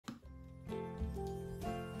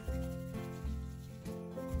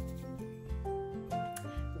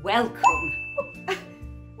welcome.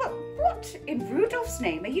 Well, what in Rudolph's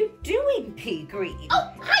name are you doing, Pea Green?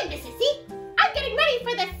 Oh, hi, Mrs. C. I'm getting ready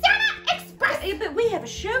for the Santa Express. But we have a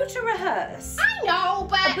show to rehearse. I know,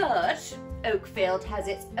 but... But Oakfield has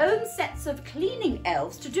its own sets of cleaning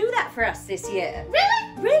elves to do that for us this year.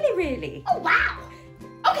 Really? Really, really. Oh, wow.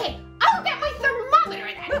 Okay, I'll get my thermometer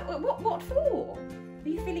then. What for? Are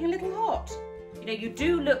you feeling a little hot? You know, you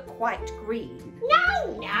do look quite green.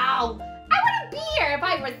 No. I wouldn't be here if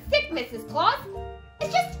I were sick, Mrs. Claus.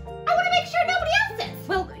 It's just, I want to make sure nobody else is.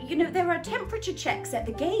 Well, you know, there are temperature checks at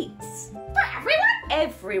the gates. For everyone?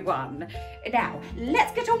 Everyone. Now,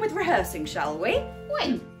 let's get on with rehearsing, shall we?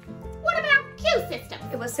 Wait, what about queue systems?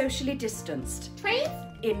 It was socially distanced. Trains?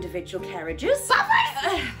 Individual carriages.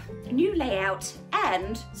 Buffers? New layout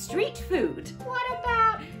and street food. What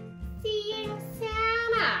about seeing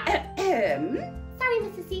Santa? Sorry,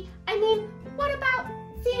 Mrs. C. I mean, what about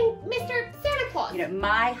seeing Mr. Santa Claus? You know,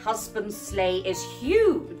 my husband's sleigh is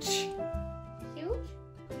huge. Huge?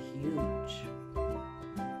 Huge.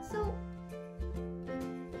 So,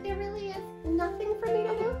 there really is nothing for me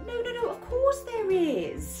to do? No, of course there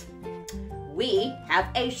is. We have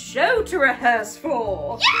a show to rehearse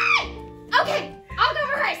for. Yay! Okay, I'll go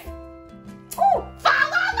rehearse. Oh! Fa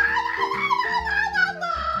la la la la la la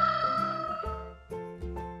la!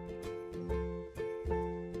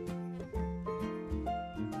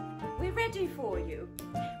 We're ready for you.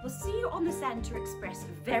 We'll see you on the Santa Express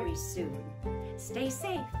very soon. Stay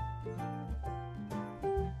safe.